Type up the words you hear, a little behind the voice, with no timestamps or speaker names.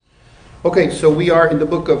Okay, so we are in the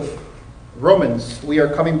book of Romans. We are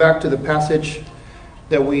coming back to the passage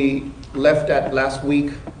that we left at last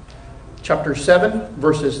week, chapter 7,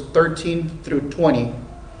 verses 13 through 20.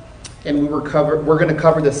 And we're going to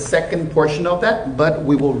cover the second portion of that, but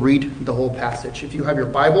we will read the whole passage. If you have your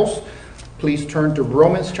Bibles, please turn to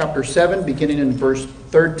Romans chapter 7, beginning in verse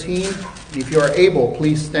 13. And if you are able,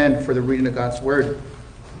 please stand for the reading of God's word.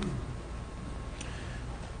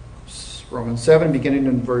 Romans 7, beginning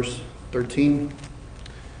in verse 13.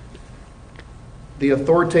 The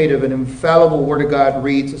authoritative and infallible Word of God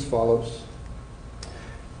reads as follows.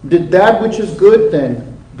 Did that which is good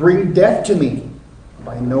then bring death to me?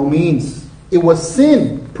 By no means. It was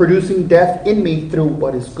sin producing death in me through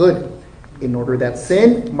what is good, in order that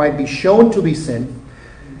sin might be shown to be sin,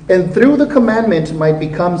 and through the commandment might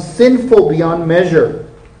become sinful beyond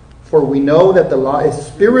measure. For we know that the law is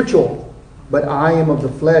spiritual, but I am of the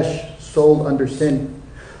flesh, sold under sin.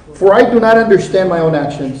 For I do not understand my own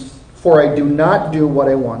actions, for I do not do what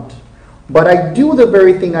I want, but I do the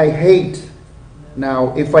very thing I hate.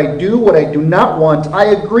 Now, if I do what I do not want, I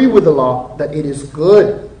agree with the law that it is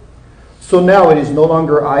good. So now it is no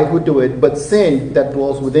longer I who do it, but sin that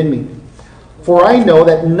dwells within me. For I know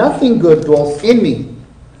that nothing good dwells in me,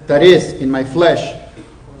 that is, in my flesh.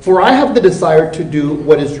 For I have the desire to do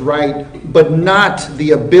what is right, but not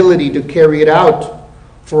the ability to carry it out.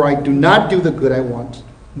 For I do not do the good I want,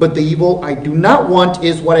 but the evil I do not want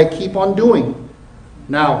is what I keep on doing.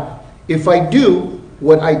 Now, if I do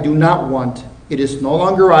what I do not want, it is no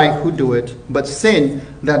longer I who do it, but sin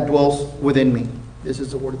that dwells within me. This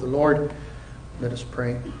is the word of the Lord. Let us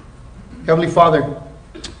pray. Heavenly Father,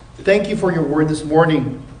 thank you for your word this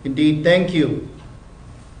morning. Indeed, thank you.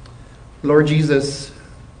 Lord Jesus,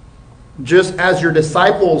 just as your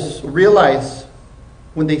disciples realize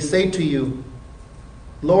when they say to you,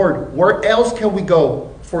 Lord, where else can we go?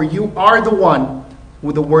 For you are the one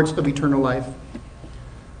with the words of eternal life.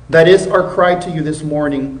 That is our cry to you this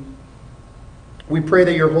morning. We pray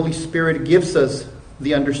that your Holy Spirit gives us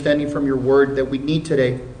the understanding from your word that we need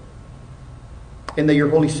today. And that your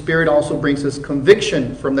Holy Spirit also brings us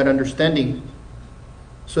conviction from that understanding,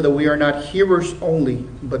 so that we are not hearers only,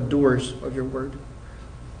 but doers of your word.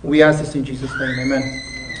 We ask this in Jesus' name. Amen.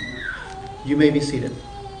 You may be seated.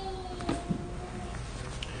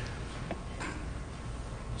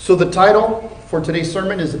 So the title for today's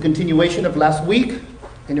sermon is a continuation of last week,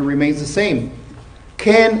 and it remains the same.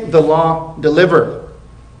 Can the law deliver?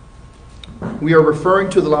 We are referring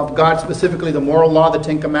to the law of God, specifically the moral law, the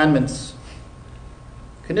Ten Commandments.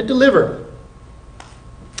 Can it deliver?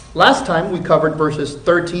 Last time we covered verses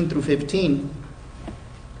 13 through 15.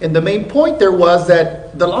 And the main point there was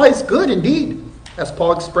that the law is good indeed, as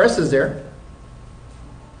Paul expresses there.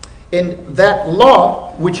 And that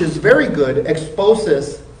law, which is very good,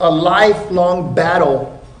 exposes a lifelong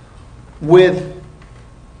battle with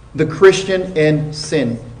the Christian and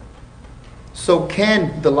sin. So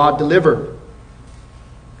can the law deliver?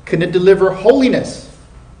 Can it deliver holiness?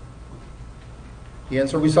 The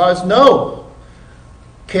answer we saw is no.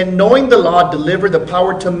 Can knowing the law deliver the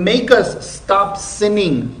power to make us stop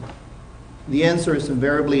sinning? The answer is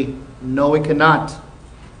invariably no, it cannot.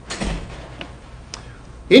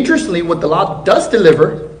 Interestingly, what the law does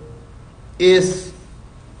deliver is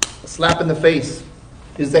a slap in the face.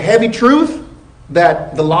 Is the heavy truth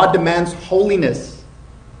that the law demands holiness.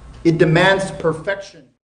 It demands perfection.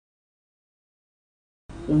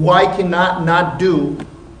 Why cannot not do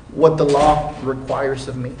what the law requires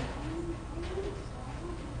of me?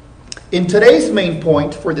 In today's main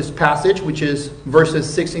point for this passage, which is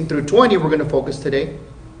verses 16 through 20, we're going to focus today.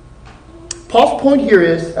 Paul's point here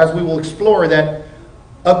is, as we will explore, that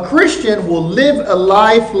a Christian will live a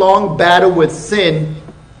lifelong battle with sin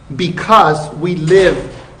because we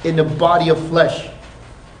live in a body of flesh.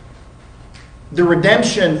 The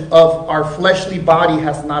redemption of our fleshly body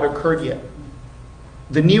has not occurred yet.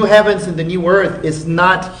 The new heavens and the new earth is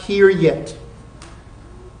not here yet.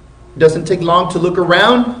 It doesn't take long to look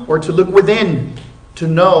around or to look within to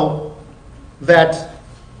know that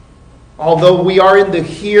although we are in the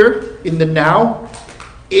here, in the now,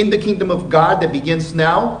 in the kingdom of God that begins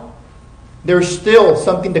now, there's still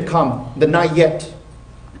something to come, the not yet.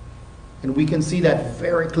 And we can see that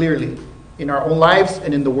very clearly in our own lives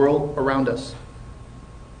and in the world around us.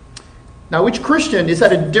 Now, each Christian is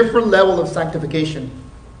at a different level of sanctification.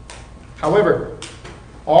 However,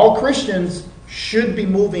 all Christians should be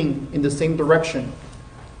moving in the same direction.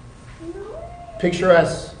 Picture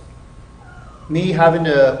as me having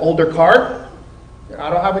an older car.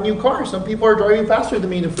 I don't have a new car. Some people are driving faster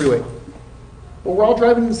than me in the freeway. But we're all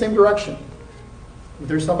driving in the same direction. If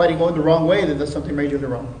there's somebody going the wrong way, then there's something majorly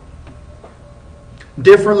wrong.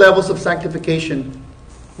 different levels of sanctification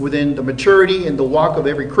within the maturity and the walk of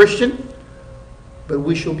every Christian, but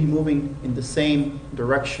we shall be moving in the same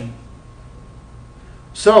direction.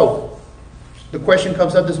 So, the question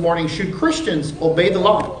comes up this morning, should Christians obey the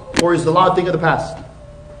law, or is the law a thing of the past?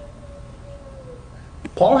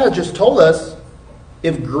 Paul has just told us,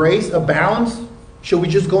 if grace abounds, should we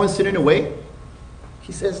just go and sin in a way?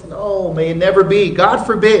 He says, no, may it never be. God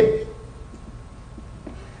forbid.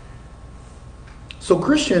 So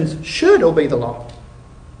Christians should obey the law.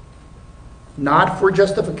 Not for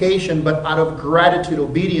justification, but out of gratitude,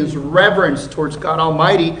 obedience, reverence towards God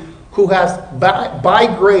Almighty, who has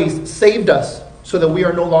by grace saved us so that we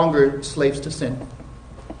are no longer slaves to sin.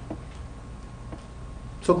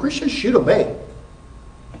 So Christians should obey.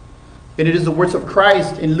 And it is the words of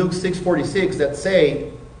Christ in Luke 6:46 that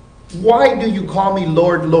say, why do you call me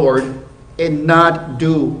Lord, Lord, and not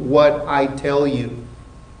do what I tell you?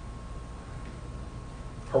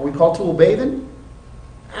 Are we called to obey then?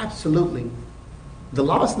 Absolutely. The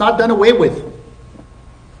law is not done away with,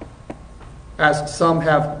 as some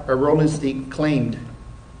have erroneously claimed.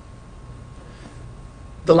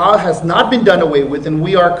 The law has not been done away with, and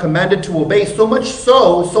we are commanded to obey. So much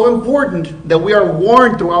so important, that we are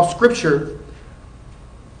warned throughout Scripture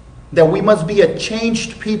that we must be a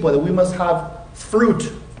changed people, that we must have fruit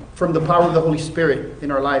from the power of the Holy Spirit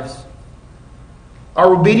in our lives.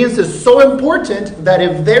 Our obedience is so important that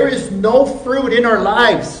if there is no fruit in our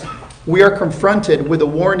lives, we are confronted with a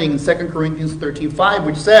warning in 2 Corinthians 13:5,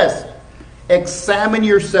 which says, examine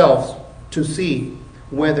yourselves to see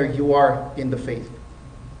whether you are in the faith.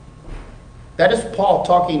 That is Paul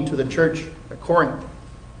talking to the church at Corinth.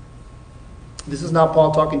 This is not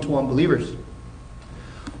Paul talking to unbelievers.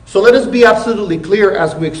 So let us be absolutely clear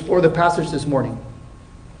as we explore the passage this morning.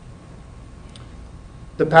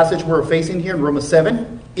 The passage we're facing here in Romans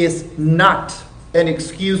 7 is not an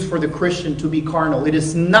excuse for the Christian to be carnal. It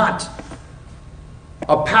is not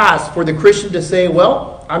a pass for the Christian to say,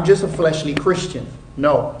 well, I'm just a fleshly Christian.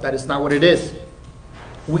 No, that is not what it is.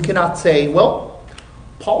 We cannot say, well,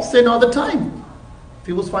 Paul sinned all the time. If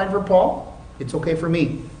it was fine for Paul, it's okay for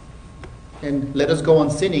me. And let us go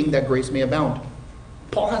on sinning that grace may abound.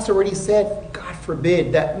 Paul has already said, God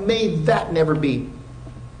forbid, that may that never be.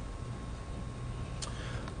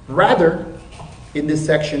 Rather, in this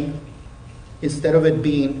section, instead of it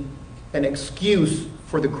being an excuse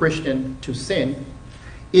for the Christian to sin,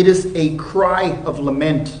 it is a cry of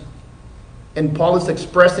lament. And Paul is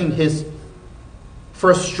expressing his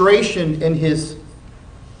frustration and his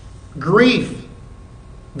grief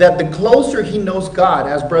that the closer he knows God,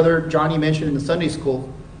 as Brother Johnny mentioned in the Sunday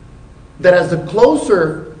school, that as the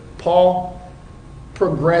closer Paul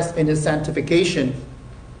progressed in his sanctification,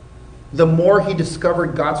 the more he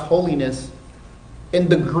discovered God's holiness, and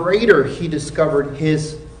the greater he discovered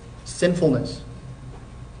his sinfulness.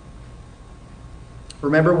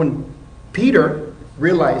 Remember when Peter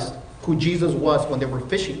realized who Jesus was when they were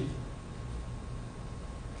fishing?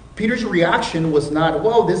 Peter's reaction was not,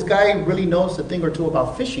 well, this guy really knows a thing or two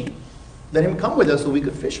about fishing. Let him come with us so we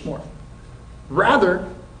could fish more. Rather,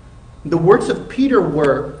 the words of Peter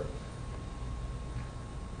were,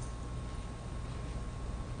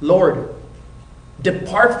 Lord,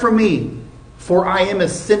 depart from me, for I am a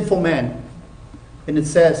sinful man. And it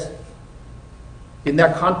says, in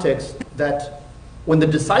that context, that when the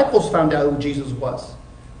disciples found out who Jesus was,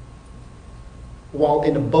 while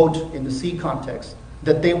in a boat in the sea context,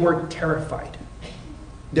 that they were terrified.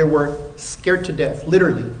 They were scared to death,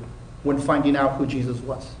 literally, when finding out who Jesus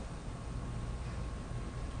was.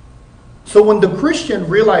 So when the Christian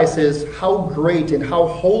realizes how great and how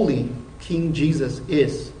holy King Jesus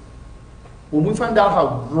is, when we find out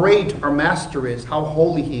how great our Master is, how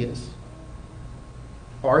holy he is,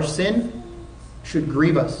 our sin should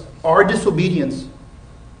grieve us. Our disobedience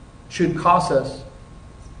should cause us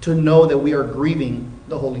to know that we are grieving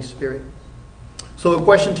the Holy Spirit. So the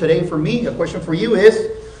question today for me, a question for you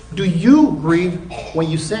is, do you grieve when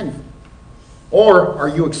you sin? Or are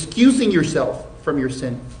you excusing yourself from your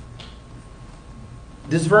sin?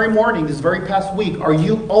 This very morning, this very past week, are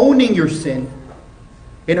you owning your sin?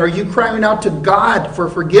 And are you crying out to God for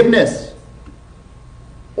forgiveness?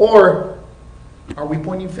 Or are we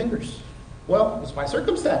pointing fingers? Well, it's my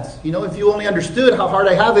circumstance. You know, if you only understood how hard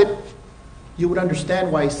I have it, you would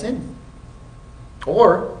understand why I sin.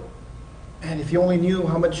 Or, and if you only knew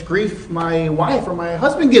how much grief my wife or my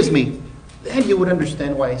husband gives me, then you would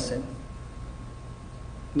understand why I sin.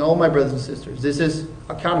 No, my brothers and sisters, this is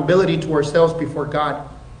accountability to ourselves before God.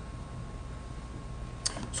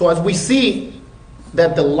 So as we see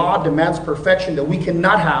that the law demands perfection that we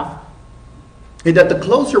cannot have, And that the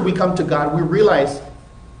closer we come to God, we realize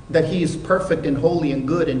that He is perfect and holy and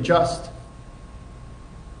good and just.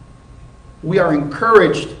 We are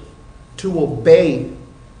encouraged to obey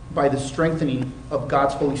by the strengthening of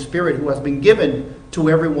God's Holy Spirit, who has been given to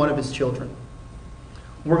every one of His children.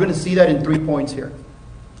 We're going to see that in 3 points here.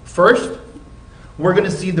 First, we're going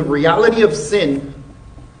to see the reality of sin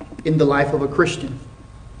in the life of a Christian.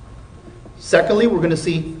 Secondly, we're going to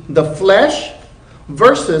see the flesh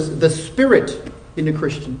versus the spirit in a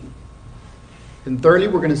Christian. And thirdly,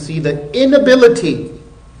 we're going to see the inability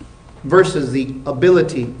versus the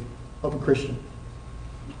ability of a Christian.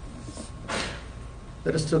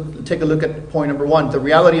 Let us take a look at point number 1, the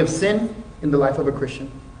reality of sin in the life of a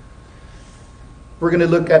Christian. We're going to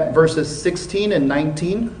look at verses 16 and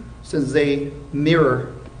 19, since they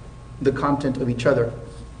mirror the content of each other.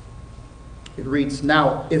 It reads,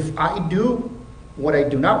 "Now, if I do what I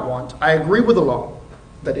do not want, I agree with the law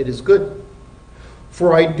that it is good.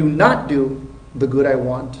 For I do not do the good I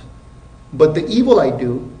want, but the evil I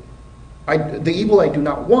do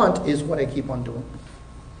not want is what I keep on doing."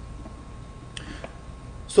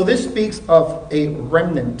 So this speaks of a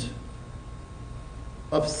remnant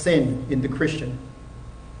of sin in the Christian.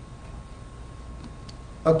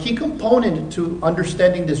 A key component to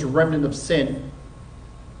understanding this remnant of sin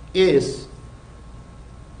is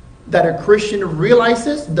that a Christian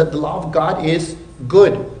realizes that the law of God is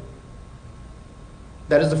good.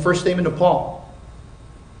 That is the first statement of Paul.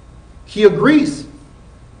 He agrees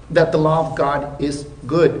that the law of God is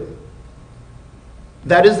good.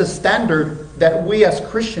 That is the standard that we as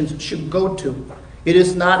Christians should go to. It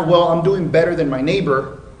is not, well, I'm doing better than my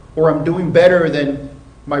neighbor, or I'm doing better than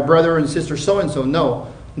my brother and sister so-and-so. No.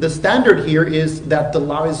 The standard here is that the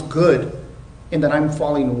law is good and that I'm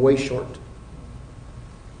falling way short.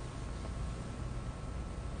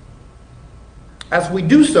 As we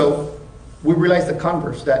do so, we realize the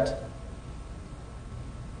converse, that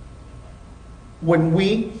when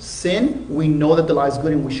we sin, we know that the law is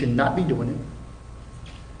good and we should not be doing it.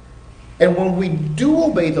 And when we do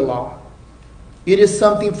obey the law, it is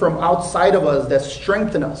something from outside of us that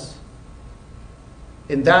strengthens us.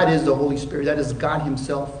 And that is the Holy Spirit. That is God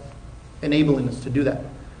Himself enabling us to do that.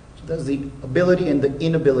 So that's the ability and the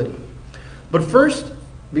inability. But first,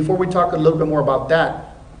 before we talk a little bit more about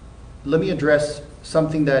that, let me address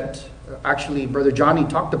something that actually Brother Johnny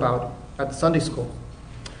talked about at the Sunday school.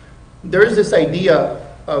 There is this idea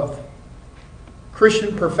of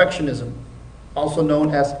Christian perfectionism, also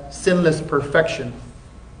known as sinless perfection.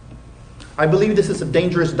 I believe this is a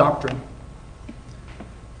dangerous doctrine.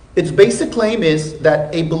 Its basic claim is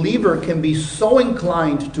that a believer can be so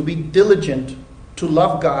inclined to be diligent, to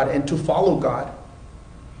love God, and to follow God.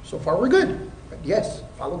 So far we're good. Yes,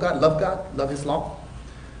 follow God, love His law.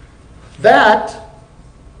 That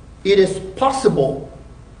it is possible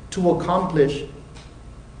to accomplish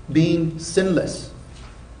being sinless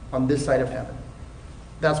on this side of heaven.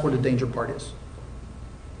 That's where the danger part is.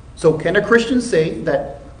 So can a Christian say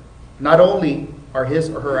that not only are his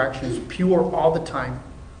or her actions pure all the time,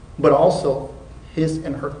 but also his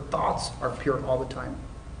and her thoughts are pure all the time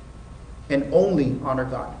and only honor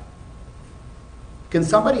God? Can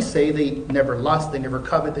somebody say they never lust, they never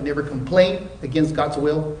covet, they never complain against God's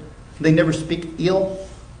will, they never speak ill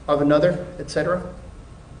of another, etc.?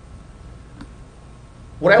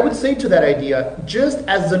 What I would say to that idea, just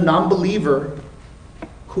as the non-believer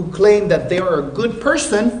who claim that they are a good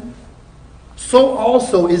person, so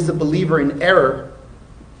also is the believer in error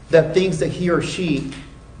that thinks that he or she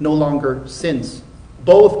no longer sins.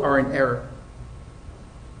 Both are in error.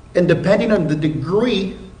 And depending on the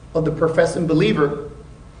degree of the professing believer,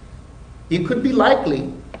 it could be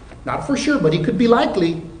likely, not for sure, but it could be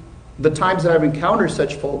likely, the times that I've encountered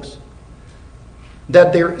such folks,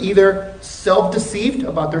 that they're either self-deceived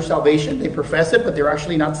about their salvation, they profess it, but they're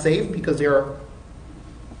actually not saved because they are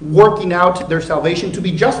working out their salvation to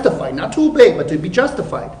be justified, not to obey, but to be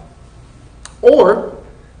justified. Or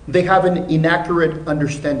they have an inaccurate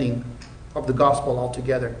understanding of the gospel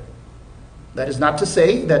altogether. That is not to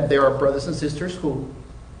say that there are brothers and sisters who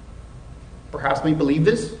perhaps may believe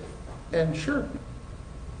this, and sure,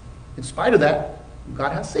 in spite of that,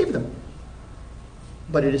 God has saved them.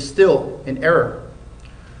 But it is still an error.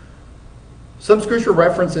 Some scripture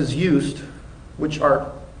references used, which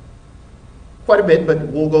are quite a bit, but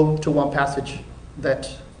we'll go to one passage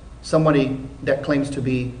that somebody that claims to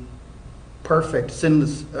be perfect,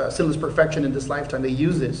 sinless perfection in this lifetime, they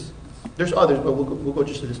use this. There's others, but we'll go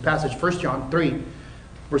just to this passage. 1 John 3,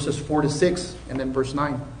 verses 4 to 6, and then verse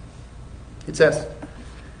 9. It says,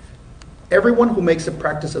 "Everyone who makes a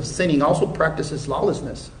practice of sinning also practices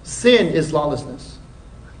lawlessness. Sin is lawlessness.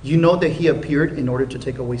 You know that he appeared in order to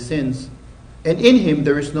take away sins, and in him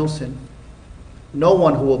there is no sin. No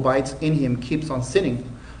one who abides in him keeps on sinning.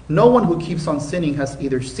 No one who keeps on sinning has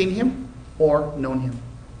either seen him or known him.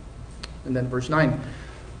 And then verse 9.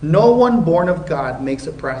 No one born of God makes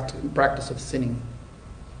a practice of sinning,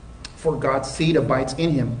 for God's seed abides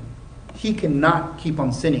in him. He cannot keep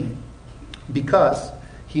on sinning because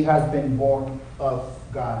he has been born of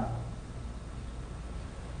God.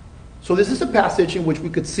 So this is a passage in which we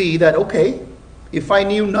could see that, okay, if I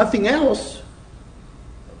knew nothing else,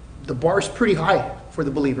 the bar is pretty high for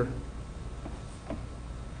the believer.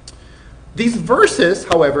 These verses,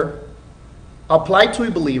 however, apply to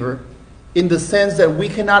a believer in the sense that we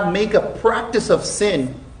cannot make a practice of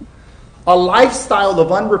sin. A lifestyle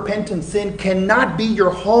of unrepentant sin cannot be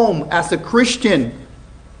your home as a Christian.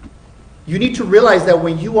 You need to realize that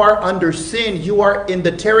when you are under sin, you are in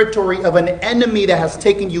the territory of an enemy that has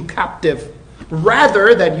taken you captive,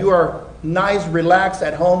 rather that you are nice, relaxed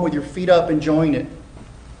at home with your feet up enjoying it.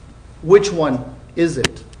 Which one is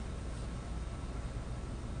it?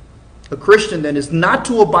 A Christian then is not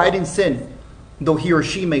to abide in sin, though he or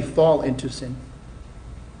she may fall into sin.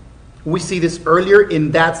 We see this earlier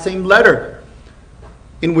in that same letter,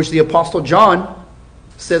 in which the Apostle John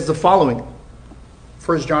says the following.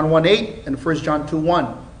 1 John 1:8 and 1 John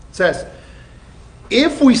 2:1. It says,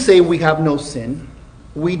 if we say we have no sin,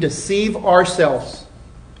 we deceive ourselves,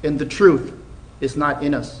 and the truth is not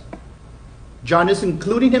in us. John is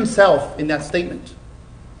including himself in that statement.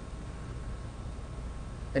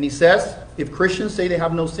 And he says, if Christians say they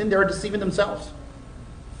have no sin, they are deceiving themselves.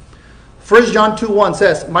 1 John 2:1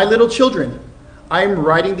 says, my little children, I am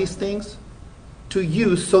writing these things to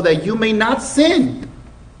you so that you may not sin.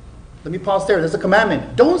 Let me pause there. There's a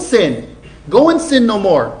commandment. Don't sin. Go and sin no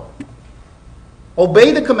more.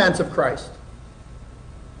 Obey the commands of Christ.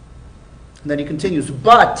 And then he continues,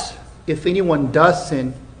 but if anyone does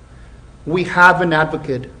sin, we have an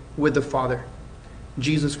advocate with the Father,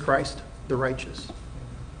 Jesus Christ, the righteous.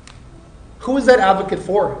 Who is that advocate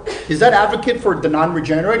for? Is that advocate for the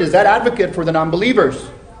non-regenerate? Is that advocate for the non-believers?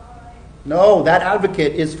 No, that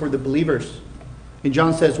advocate is for the believers. And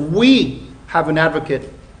John says, we have an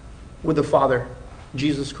advocate with the Father,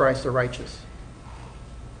 Jesus Christ, the righteous.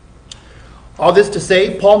 All this to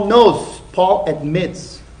say, Paul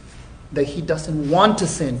admits that he doesn't want to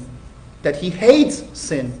sin, that he hates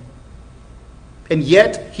sin. And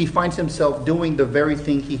yet, he finds himself doing the very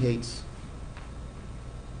thing he hates.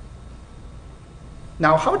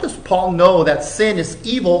 Now, how does Paul know that sin is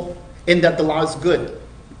evil and that the law is good?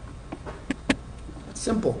 It's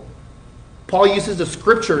simple. Paul uses the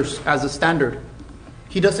scriptures as a standard.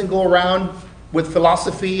 He doesn't go around with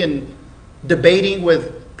philosophy and debating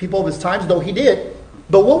with people of his times, though he did.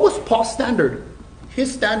 But what was Paul's standard?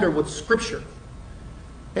 His standard was scripture.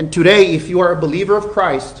 And today, if you are a believer of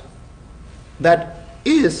Christ, that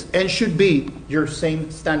is and should be your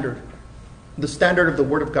same standard. The standard of the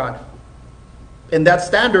Word of God. And that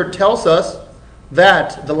standard tells us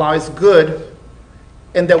that the law is good,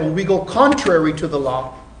 and that when we go contrary to the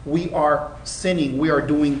law, we are sinning. We are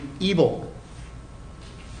doing evil.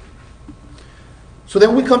 So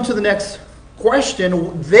then we come to the next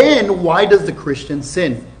question. Then why does the Christian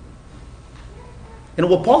sin? And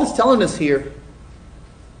what Paul is telling us here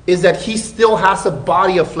is that he still has a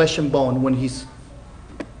body of flesh and bone when he's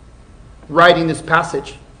writing this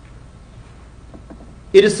passage.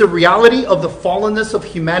 It is the reality of the fallenness of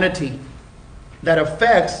humanity that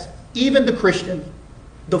affects even the Christian,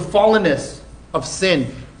 the fallenness of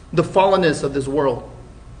sin, the fallenness of this world.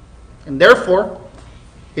 And therefore,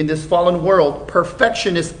 in this fallen world,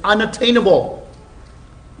 perfection is unattainable.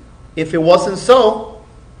 If it wasn't so,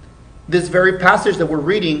 this very passage that we're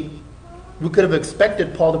reading, we could have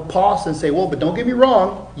expected Paul to pause and say, well, but don't get me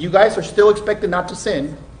wrong, you guys are still expected not to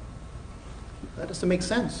sin. That doesn't make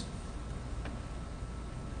sense.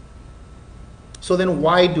 So then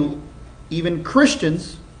why do even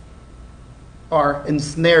Christians are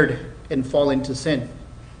ensnared and fall into sin?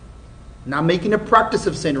 Not making a practice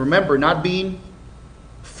of sin. Remember, not being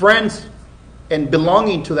friends and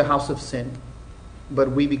belonging to the house of sin.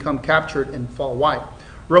 But we become captured and fall. Why?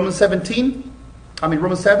 Romans 7,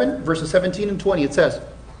 verses 17 and 20, it says,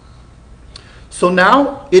 so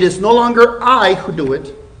now it is no longer I who do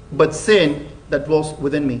it, but sin that dwells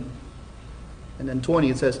within me. And then 20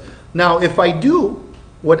 it says, now if I do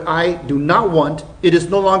what I do not want, it is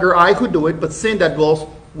no longer I who do it, but sin that dwells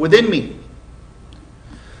within me.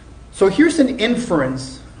 So here's an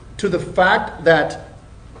inference to the fact that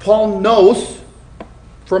Paul knows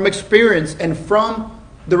from experience and from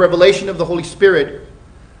the revelation of the Holy Spirit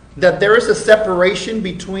that there is a separation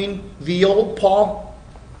between the old Paul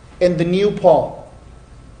and the new Paul.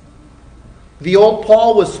 The old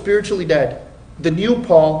Paul was spiritually dead. The new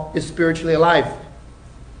Paul is spiritually alive.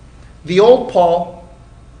 The old Paul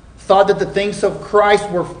thought that the things of Christ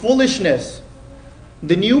were foolishness.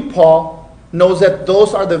 The new Paul knows that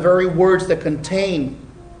those are the very words that contain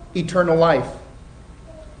eternal life.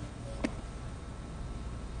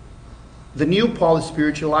 The new Paul is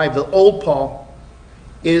spiritually alive. The old Paul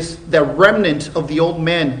is the remnant of the old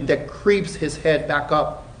man that creeps his head back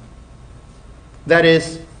up. That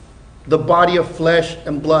is the body of flesh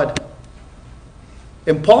and blood.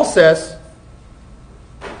 And Paul says,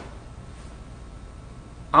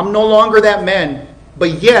 I'm no longer that man,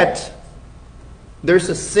 but yet there's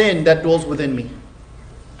a sin that dwells within me.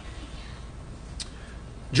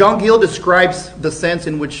 John Gill describes the sense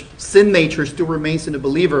in which sin nature still remains in the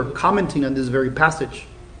believer, commenting on this very passage.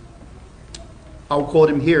 I'll quote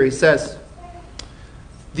him here. He says,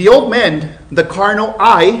 the old man, the carnal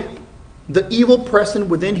I, the evil present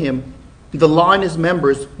within him, the law in his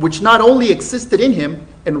members, which not only existed in him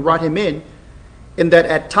and wrought him in, and that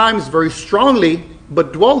at times very strongly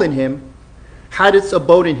but dwelt in him, had its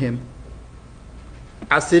abode in him.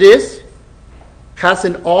 As it is, has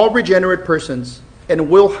in all regenerate persons, and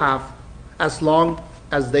will have as long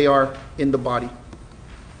as they are in the body.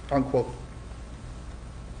 Unquote.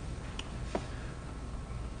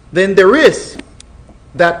 Then there is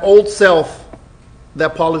that old self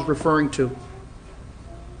that Paul is referring to.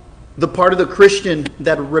 The part of the Christian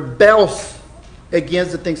that rebels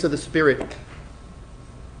against the things of the Spirit.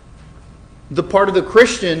 The part of the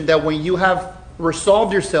Christian that when you have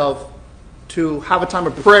resolved yourself to have a time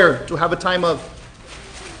of prayer, to have a time of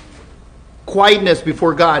quietness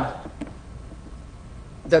before God,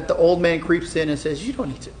 that the old man creeps in and says, you don't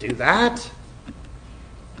need to do that.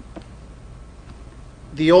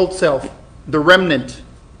 The old self, the remnant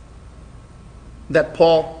that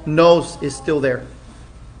Paul knows is still there.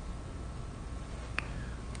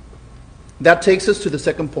 That takes us to the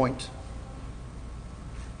second point.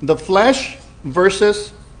 The flesh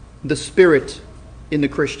versus the spirit in the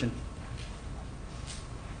Christian.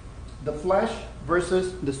 The flesh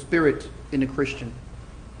versus the spirit in a Christian.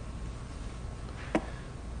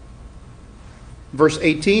 Verse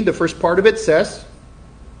 18, the first part of it says,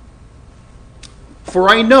 for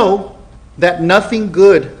I know that nothing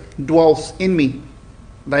good dwells in me,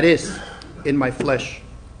 that is, in my flesh.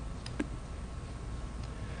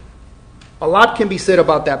 A lot can be said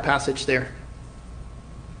about that passage there,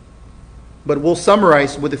 but we'll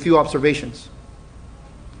summarize with a few observations.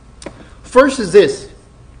 First is this.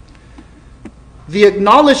 The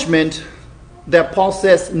acknowledgement that Paul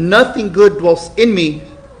says, nothing good dwells in me,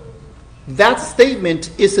 that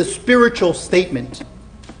statement is a spiritual statement.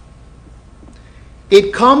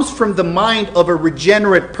 It comes from the mind of a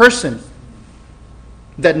regenerate person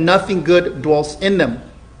that nothing good dwells in them.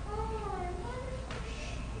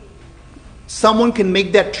 Someone can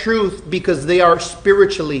make that truth because they are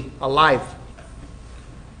spiritually alive.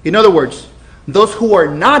 In other words, those who are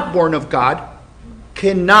not born of God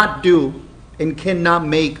cannot do and cannot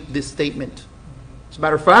make this statement. As a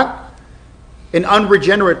matter of fact, an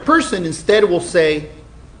unregenerate person instead will say,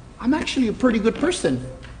 I'm actually a pretty good person.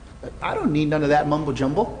 I don't need none of that mumbo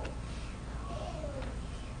jumbo.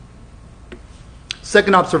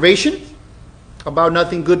 Second observation about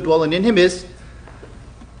nothing good dwelling in him is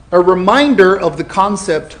a reminder of the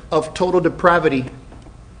concept of total depravity.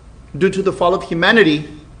 Due to the fall of humanity,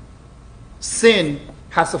 sin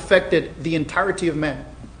has affected the entirety of man.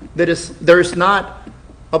 There is not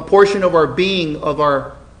a portion of our being, of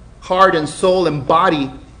our heart and soul and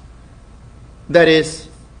body, that is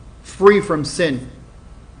free from sin.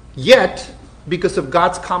 Yet, because of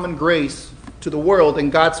God's common grace to the world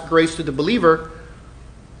and God's grace to the believer,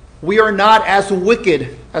 we are not as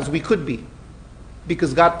wicked as we could be,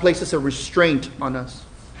 because God places a restraint on us.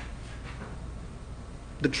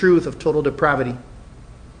 The truth of total depravity.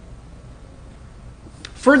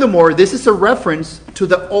 Furthermore, this is a reference to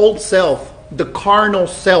the old self, the carnal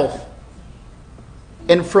self.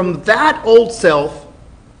 And from that old self,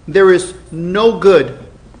 there is no good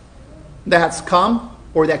that's come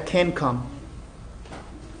or that can come.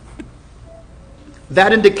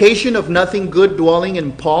 That indication of nothing good dwelling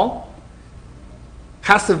in Paul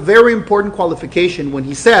has a very important qualification when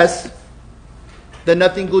he says that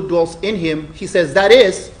nothing good dwells in him. He says, that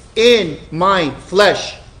is, in my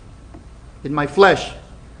flesh. In my flesh.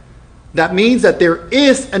 That means that there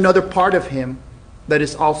is another part of him that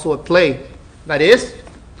is also at play. That is,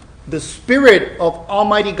 the Spirit of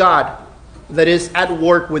Almighty God that is at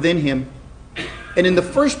work within him. And in the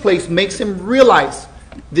first place makes him realize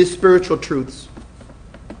these spiritual truths.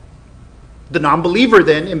 The non-believer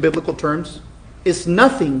then, in biblical terms, is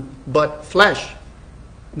nothing but flesh.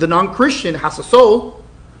 The non-Christian has a soul,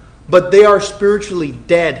 but they are spiritually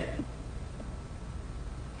dead.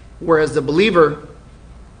 Whereas the believer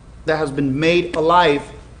that has been made alive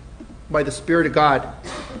by the Spirit of God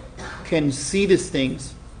can see these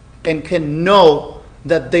things and can know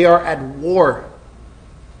that they are at war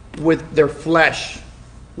with their flesh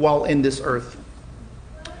while in this earth.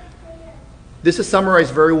 This is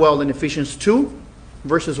summarized very well in Ephesians 2,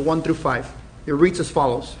 verses 1 through 5. It reads as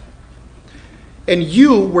follows. And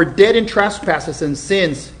you were dead in trespasses and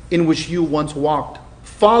sins in which you once walked,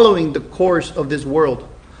 following the course of this world,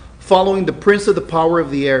 following the prince of the power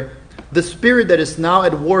of the air, the spirit that is now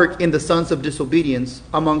at work in the sons of disobedience,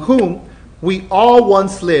 among whom we all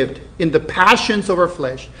once lived in the passions of our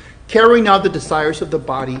flesh, carrying out the desires of the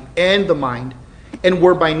body and the mind, and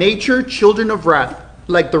were by nature children of wrath,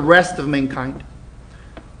 like the rest of mankind.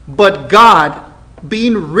 But God,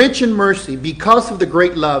 being rich in mercy, because of the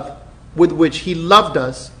great love with which he loved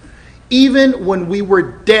us, even when we were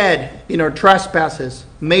dead in our trespasses,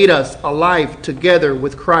 made us alive together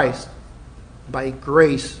with Christ. By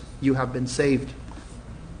grace you have been saved.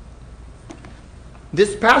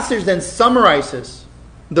 This passage then summarizes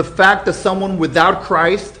the fact that someone without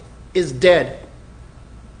Christ is dead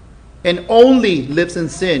and only lives in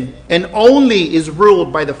sin and only is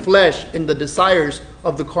ruled by the flesh and the desires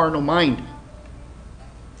of the carnal mind.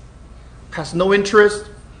 Has no interest,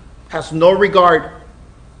 has no regard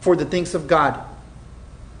for the things of God,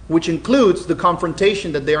 which includes the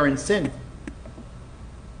confrontation that they are in sin.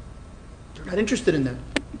 They're not interested in that.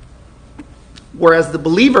 Whereas the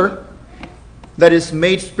believer that is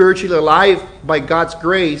made spiritually alive by God's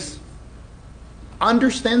grace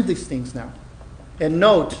understands these things now. And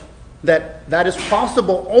note that that is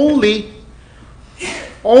possible only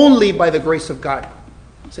by the grace of God.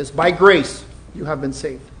 It says, by grace you have been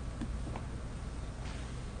saved.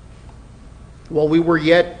 While we were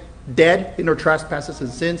yet dead in our trespasses and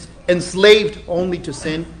sins, enslaved only to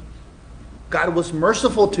sin, God was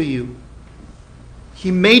merciful to you.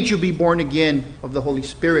 He made you be born again of the Holy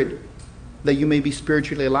Spirit, that you may be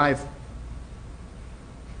spiritually alive.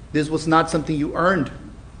 This was not something you earned.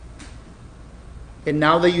 And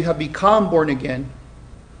now that you have become born again,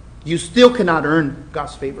 you still cannot earn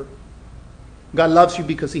God's favor. God loves you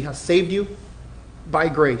because he has saved you by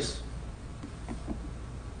grace.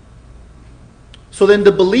 So then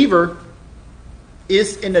the believer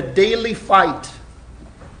is in a daily fight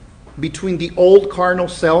between the old carnal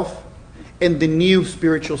self and the new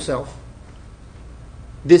spiritual self.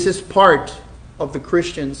 This is part of the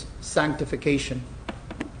Christian's sanctification.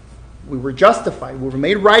 We were justified. We were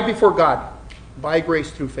made right before God by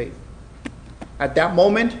grace through faith. At that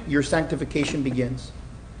moment, your sanctification begins.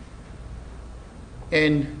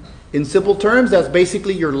 And in simple terms, that's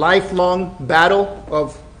basically your lifelong battle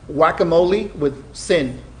of whack-a-mole with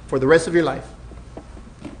sin for the rest of your life.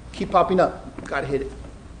 Keep popping up. Gotta hit it.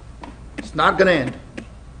 It's not going to end.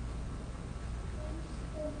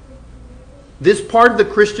 This part of the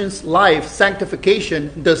Christian's life,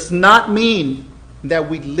 sanctification, does not mean that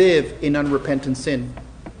we live in unrepentant sin,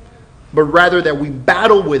 but rather that we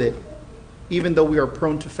battle with it, even though we are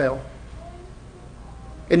prone to fail.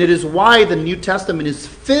 And it is why the New Testament is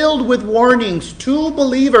filled with warnings to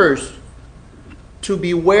believers to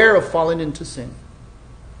beware of falling into sin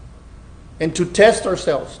and to test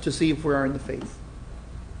ourselves to see if we are in the faith.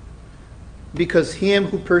 Because him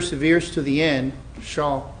who perseveres to the end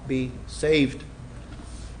shall be saved.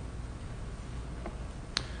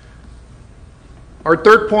 Our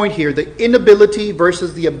third point here, the inability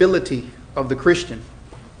versus the ability of the Christian.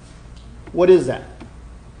 What is that?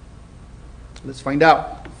 Let's find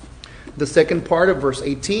out. The second part of verse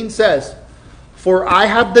 18 says, "For I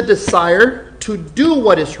have the desire to do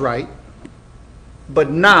what is right,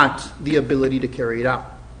 but not the ability to carry it out."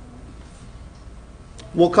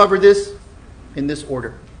 We'll cover this in this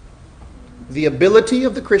order. The ability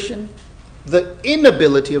of the Christian, the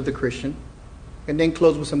inability of the Christian, and then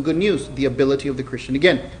close with some good news, the ability of the Christian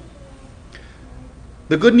again.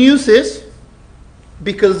 The good news is,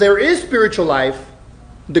 because there is spiritual life,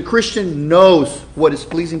 the Christian knows what is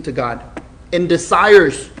pleasing to God and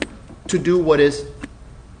desires to do what is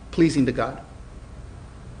pleasing to God.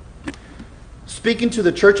 Speaking to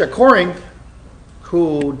the church at Corinth,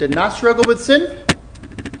 who did not struggle with sin,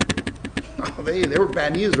 they were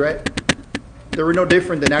bad news, right? They were no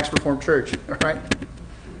different than Acts Reformed Church, all right?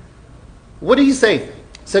 What did he say?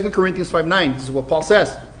 2 Corinthians 5:9, this is what Paul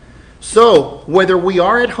says. "So, whether we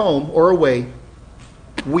are at home or away,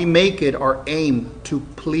 we make it our aim to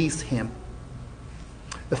please him."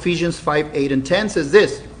 Ephesians 5:8 and 10 says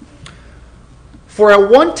this, For at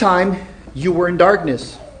one time you were in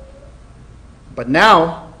darkness, but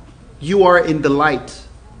now you are in the light.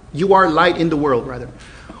 You are light in the world, rather.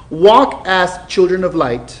 Walk as children of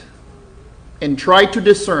light, and try to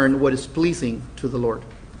discern what is pleasing to the Lord.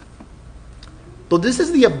 So this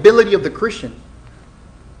is the ability of the Christian.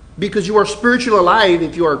 Because you are spiritually alive,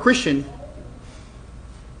 if you are a Christian,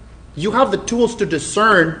 you have the tools to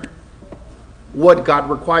discern what God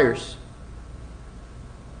requires.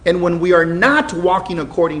 And when we are not walking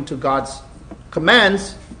according to God's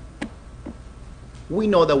commands, we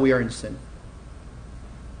know that we are in sin.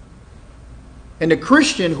 And a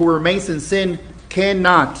Christian who remains in sin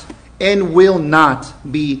cannot and will not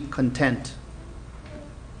be content.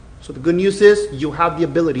 So the good news is you have the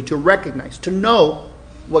ability to recognize, to know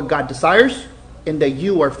what God desires, and that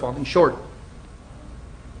you are falling short.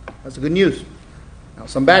 That's the good news. Now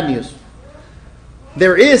some bad news.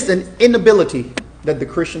 There is an inability that the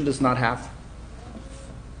Christian does not have.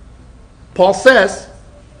 Paul says,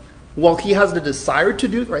 while he has the desire to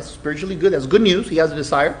do it, right, spiritually good, that's good news, he has a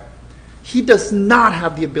desire, he does not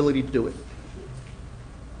have the ability to do it.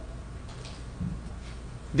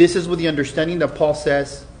 This is with the understanding that Paul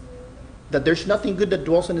says that there's nothing good that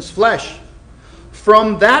dwells in his flesh.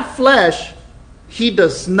 From that flesh, he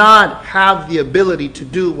does not have the ability to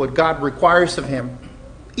do what God requires of him,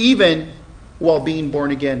 even while being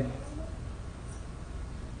born again.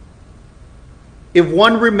 If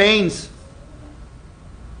one remains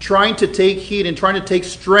trying to take heed and trying to take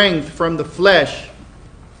strength from the flesh,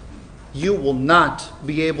 you will not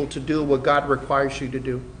be able to do what God requires you to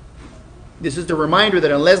do. This is the reminder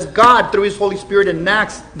that unless God, through His Holy Spirit,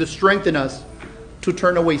 enacts the strength in us to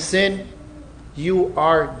turn away sin, you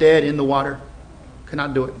are dead in the water.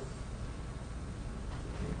 Cannot do it.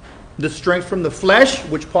 The strength from the flesh,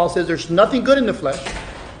 which Paul says there's nothing good in the flesh,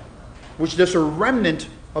 which there's a remnant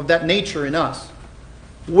of that nature in us,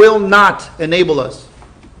 will not enable us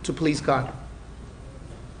to please God.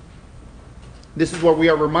 This is what we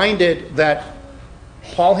are reminded that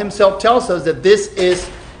Paul himself tells us that this is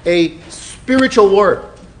a spiritual war.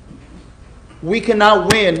 We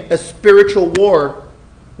cannot win a spiritual war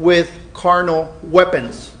with carnal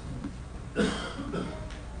weapons.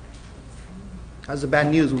 That's the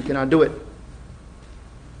bad news. We cannot do it.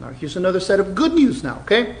 Now here's another set of good news now,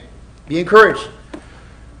 okay? Be encouraged.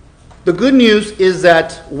 The good news is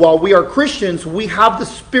that while we are Christians, we have the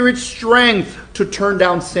Spirit's strength to turn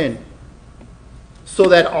down sin. So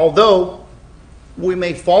that although we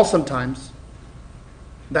may fall sometimes,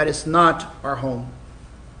 that is not our home.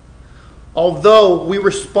 Although we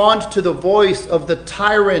respond to the voice of the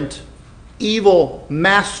tyrant, evil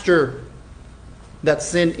master that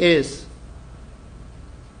sin is,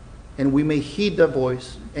 and we may heed the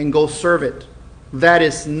voice and go serve it, that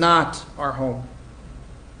is not our home.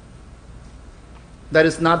 That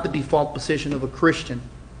is not the default position of a Christian.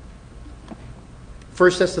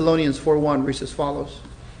 1 Thessalonians 4:1 reads as follows.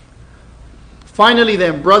 Finally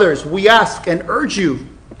then, brothers, we ask and urge you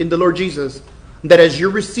in the Lord Jesus, that as you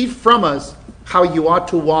receive from us how you ought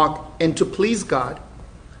to walk and to please God,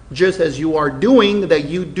 just as you are doing, that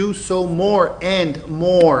you do so more and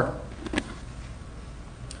more.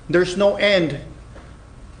 There's no end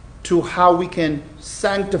to how we can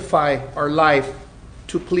sanctify our life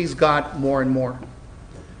to please God more and more.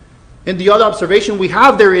 And the other observation we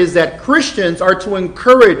have there is that Christians are to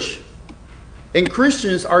encourage and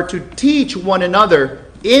Christians are to teach one another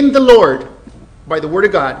in the Lord, by the Word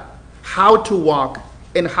of God, how to walk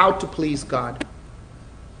and how to please God.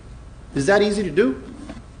 Is that easy to do?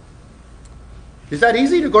 Is that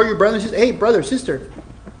easy to go to your brother and say, hey, brother, sister,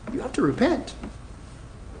 you have to repent?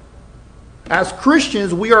 As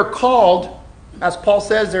Christians, we are called, as Paul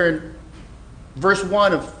says there in verse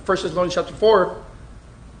 1 of 1 Thessalonians chapter 4,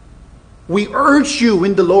 we urge you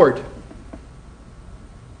in the Lord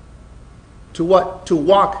to what? To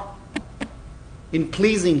walk in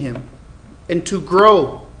pleasing Him and to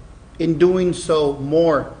grow in doing so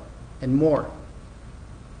more and more.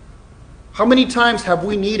 How many times have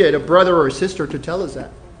we needed a brother or a sister to tell us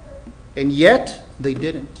that? And yet, they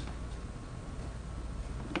didn't.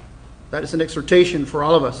 That is an exhortation for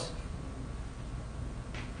all of us.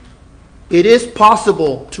 It is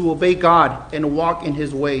possible to obey God and walk in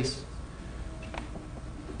His ways.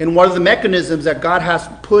 And one of the mechanisms that God has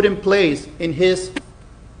put in place in His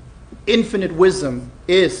infinite wisdom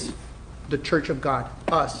is the church of God,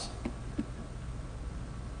 us.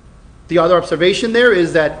 The other observation there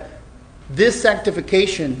is that this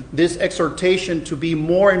sanctification, this exhortation to be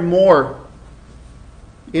more and more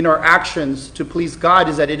in our actions to please God,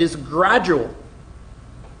 is that it is gradual.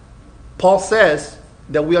 Paul says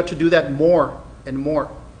that we ought to do that more and more.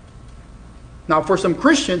 Now, for some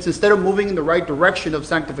Christians, instead of moving in the right direction of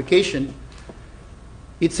sanctification,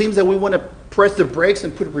 it seems that we want to press the brakes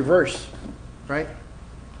and put reverse, right?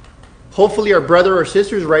 Hopefully our brother or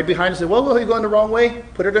sister is right behind us and say, well, you're going the wrong way.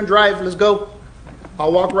 Put it on drive. Let's go.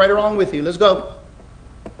 I'll walk right along with you. Let's go.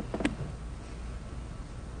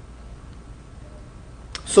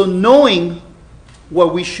 So knowing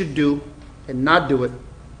what we should do and not do it,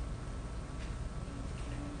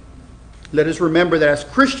 let us remember that as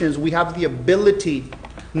Christians, we have the ability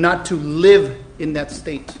not to live in that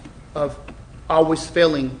state of always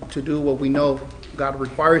failing to do what we know God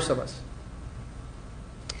requires of us.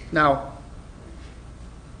 Now,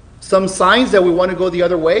 some signs that we want to go the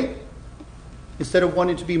other way, instead of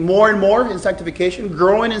wanting to be more and more in sanctification,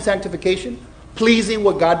 growing in sanctification, pleasing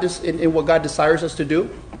what God in what God desires us to do.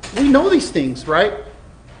 We know these things, right?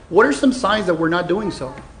 What are some signs that we're not doing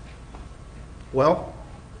so? Well,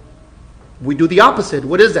 we do the opposite.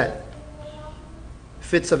 What is that?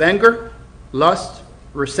 Fits of anger, lust,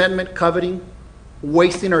 resentment, coveting,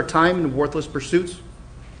 wasting our time in worthless pursuits,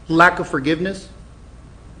 lack of forgiveness.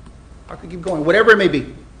 I could keep going. Whatever it may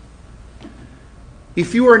be.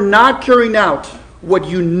 If you are not carrying out what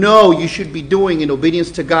you know you should be doing in obedience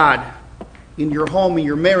to God, in your home, in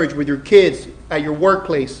your marriage, with your kids, at your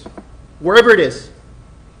workplace, wherever it is,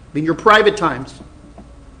 in your private times,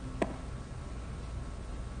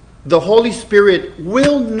 the Holy Spirit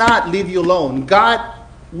will not leave you alone. God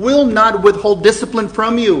will not withhold discipline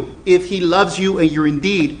from you if He loves you and you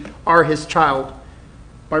indeed are His child.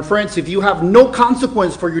 My friends, if you have no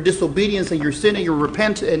consequence for your disobedience and your sin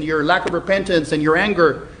and your lack of repentance and your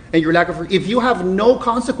anger and your lack of, if you have no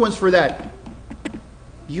consequence for that,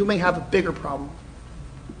 you may have a bigger problem.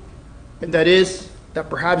 And that is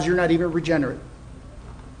that perhaps you're not even regenerate.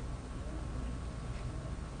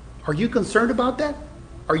 Are you concerned about that?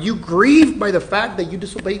 Are you grieved by the fact that you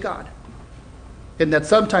disobey God? And that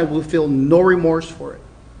sometimes we feel no remorse for it.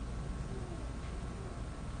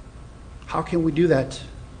 How can we do that?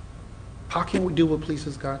 How can we do what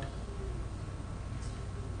pleases God?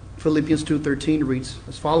 Philippians 2:13 reads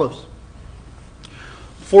as follows.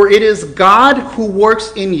 For it is God who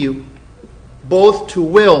works in you, both to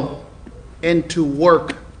will and to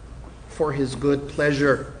work for His good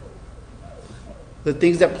pleasure. The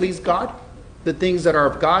things that please God, the things that are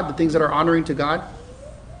of God, the things that are honoring to God,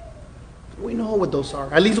 we know what those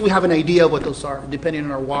are. At least we have an idea of what those are, depending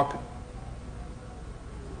on our walk.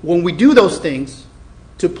 When we do those things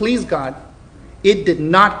to please God, it did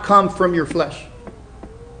not come from your flesh.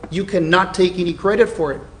 You cannot take any credit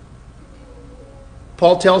for it.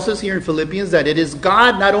 Paul tells us here in Philippians that it is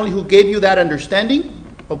God not only who gave you that understanding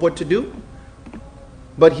of what to do,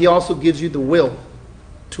 but He also gives you the will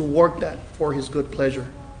to work that for His good pleasure.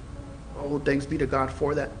 Oh, thanks be to God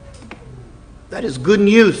for that. That is good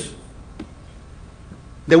news.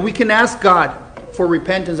 That we can ask God for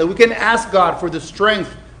repentance, that we can ask God for the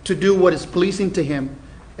strength to do what is pleasing to Him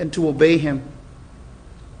and to obey Him.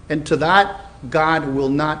 And to that, God will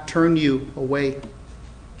not turn you away.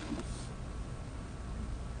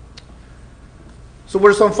 So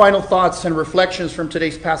what are some final thoughts and reflections from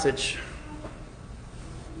today's passage?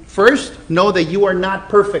 First, know that you are not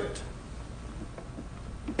perfect.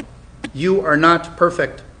 You are not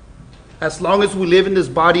perfect. As long as we live in this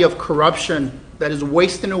body of corruption that is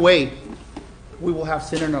wasting away, we will have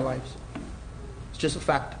sin in our lives. It's just a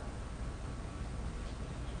fact.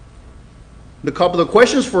 The couple of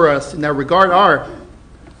questions for us in that regard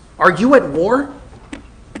are you at war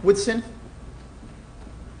with sin?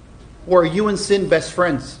 Or are you and sin best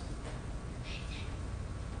friends?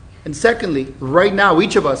 And secondly, right now,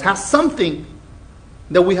 each of us has something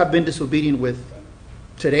that we have been disobedient with.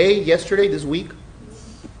 Today, yesterday, this week.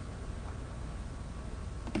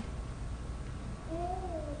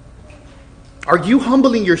 Are you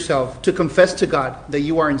humbling yourself to confess to God that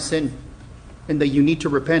you are in sin and that you need to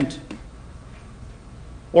repent?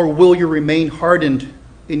 Or will you remain hardened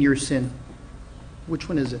in your sin? Which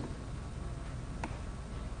one is it?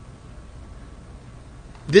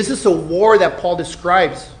 This is a war that Paul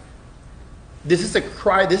describes. This is a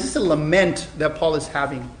cry, this is a lament that Paul is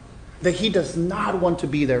having. That he does not want to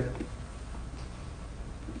be there.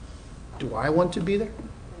 Do I want to be there?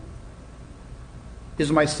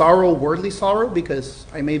 Is my sorrow worldly sorrow because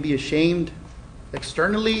I may be ashamed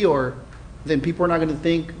externally, or then people are not going to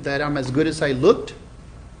think that I'm as good as I looked?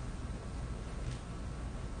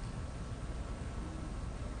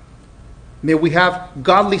 May we have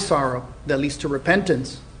godly sorrow that leads to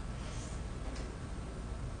repentance.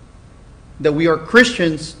 That we are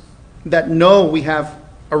Christians that know we have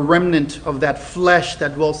a remnant of that flesh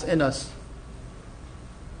that dwells in us.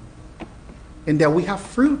 And that we have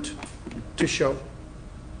fruit to show.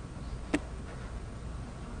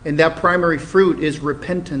 And that primary fruit is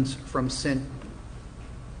repentance from sin.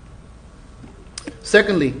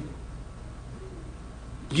 Secondly,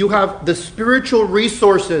 you have the spiritual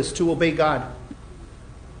resources to obey God.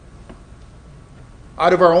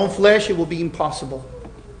 Out of our own flesh, it will be impossible.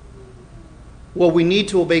 What we need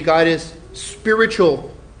to obey God is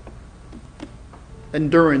spiritual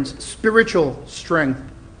endurance, spiritual strength.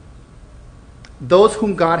 Those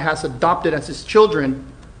whom God has adopted as His children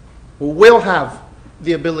will have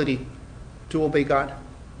the ability to obey God.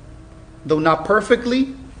 Though not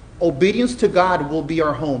perfectly, obedience to God will be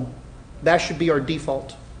our home. That should be our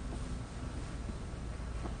default.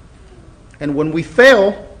 And when we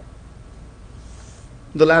fail,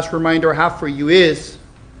 the last reminder I have for you is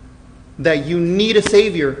that you need a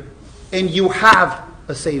Savior, and you have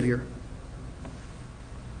a Savior.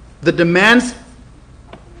 The demands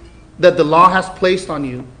that the law has placed on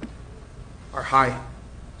you are high.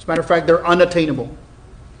 As a matter of fact, they're unattainable,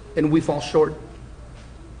 and we fall short.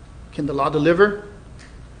 Can the law deliver?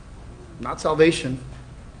 Not salvation.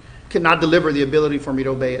 Cannot deliver the ability for me to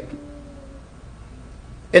obey it.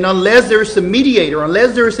 And unless there is a mediator,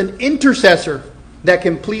 unless there is an intercessor that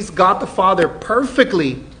can please God the Father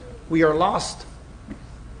perfectly, we are lost.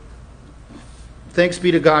 Thanks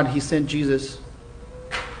be to God, He sent Jesus,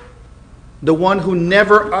 the one who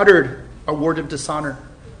never uttered a word of dishonor,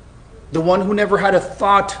 the one who never had a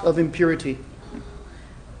thought of impurity.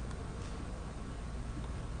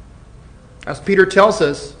 As Peter tells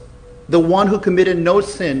us, the one who committed no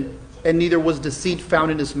sin, and neither was deceit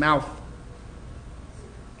found in his mouth.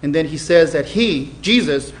 And then he says that He,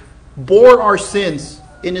 Jesus, bore our sins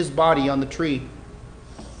in His body on the tree,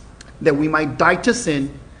 that we might die to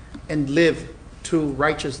sin and live to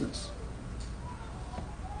righteousness.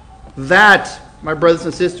 That, my brothers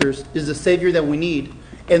and sisters, is the Savior that we need.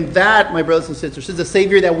 And that, my brothers and sisters, is the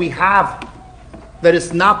Savior that we have, that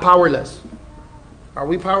is not powerless. Are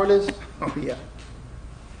we powerless? Oh, yeah.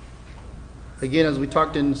 Again, as we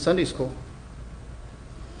talked in Sunday school,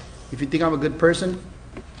 if you think I'm a good person,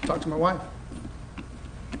 talk to my wife.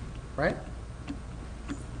 Right?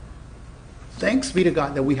 Thanks be to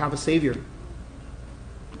God that we have a Savior.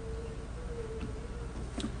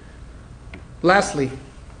 Lastly,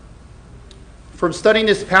 from studying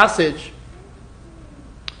this passage,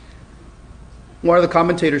 one of the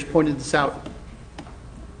commentators pointed this out.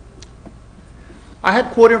 I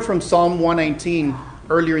had quoted from Psalm 119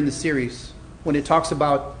 earlier in the series when it talks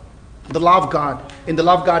about the law of God and the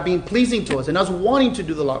law of God being pleasing to us and us wanting to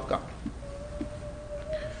do the law of God.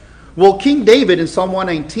 Well, King David in Psalm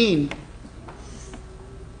 119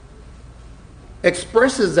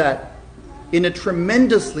 expresses that in a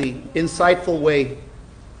tremendously insightful way,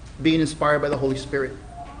 being inspired by the Holy Spirit.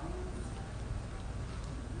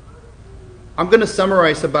 I'm going to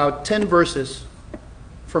summarize about 10 verses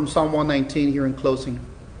from Psalm 119 here in closing,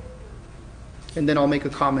 and then I'll make a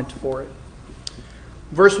comment for it.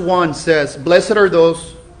 Verse 1 says, "Blessed are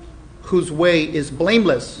those whose way is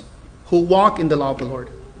blameless, who walk in the law of the Lord."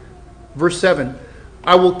 Verse 7,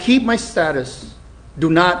 "I will keep my status, do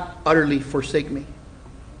not utterly forsake me."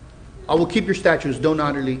 I will keep your statutes, don't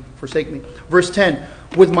utterly forsake me. Verse 10,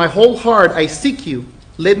 "With my whole heart I seek you,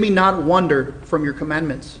 let me not wander from your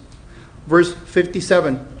commandments." Verse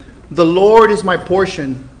 57, "The Lord is my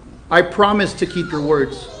portion, I promise to keep your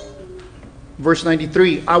words." Verse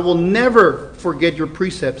 93, "I will never forget your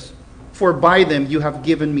precepts, for by them you have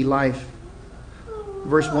given me life."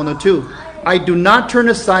 Verse 102, "I do not turn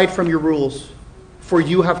aside from your rules, for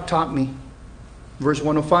you have taught me." Verse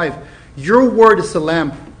 105, "Your word is a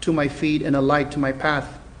lamp to my feet and a light to my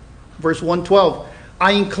path." Verse 112,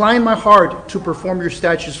 "I incline my heart to perform your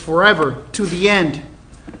statutes forever, to the end."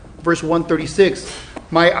 Verse 136,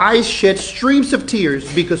 "My eyes shed streams of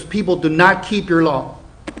tears because people do not keep your law."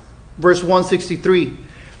 Verse 163,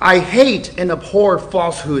 "I hate and abhor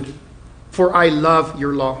falsehood, for I love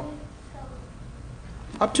your law."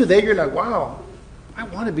 Up to there, you're like, wow, I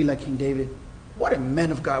want to be like King David. What a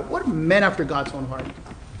man of God. What a man after God's own heart.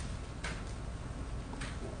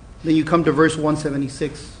 Then you come to verse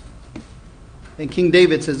 176. And King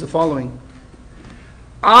David says the following,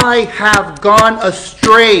 "I have gone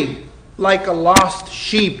astray like a lost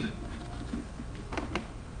sheep.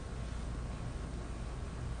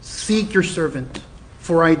 Seek your servant,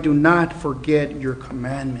 for I do not forget your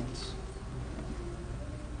commandments."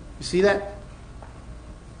 You see that?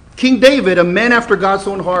 King David, a man after God's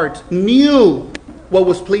own heart, knew what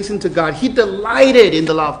was pleasing to God. He delighted in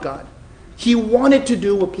the law of God. He wanted to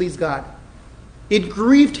do what pleased God. It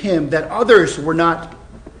grieved him that others were not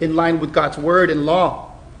in line with God's word and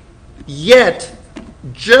law. Yet,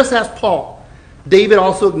 just as Paul, David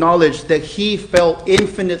also acknowledged that he fell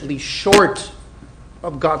infinitely short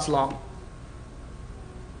of God's law.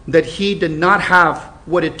 That he did not have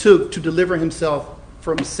what it took to deliver himself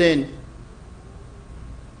from sin.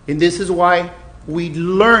 And this is why we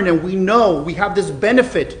learn and we know, we have this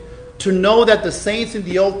benefit to know that the saints in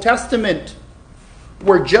the Old Testament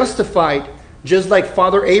were justified just like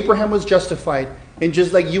Father Abraham was justified, and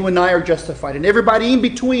just like you and I are justified. And everybody in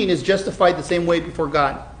between is justified the same way before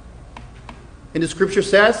God. And the scripture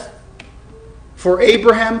says, for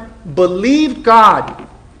Abraham believed God,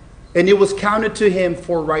 and it was counted to him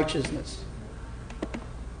for righteousness.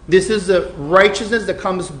 This is the righteousness that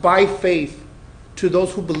comes by faith to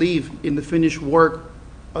those who believe in the finished work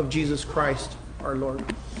of Jesus Christ, our Lord.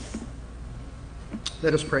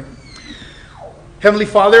 Let us pray. Heavenly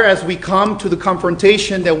Father, as we come to the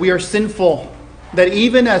confrontation that we are sinful, that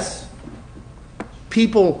even as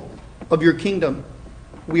people of your kingdom,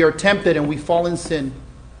 we are tempted and we fall in sin.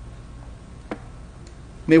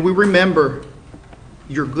 May we remember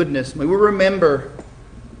your goodness. May we remember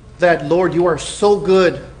that, Lord, you are so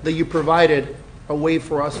good that you provided a way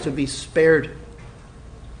for us to be spared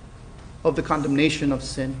of the condemnation of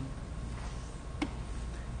sin.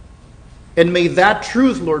 And may that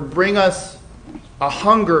truth, Lord, bring us a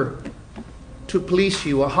hunger to please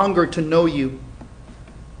you, a hunger to know you,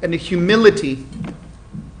 and a humility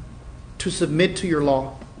to submit to your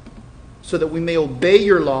law, so that we may obey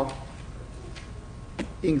your law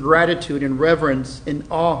in gratitude, in reverence, in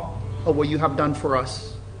awe of what you have done for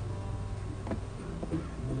us.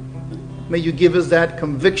 May you give us that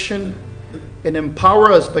conviction and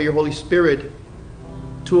empower us by your Holy Spirit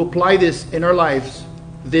to apply this in our lives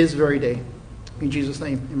this very day. In Jesus'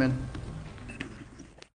 name, amen.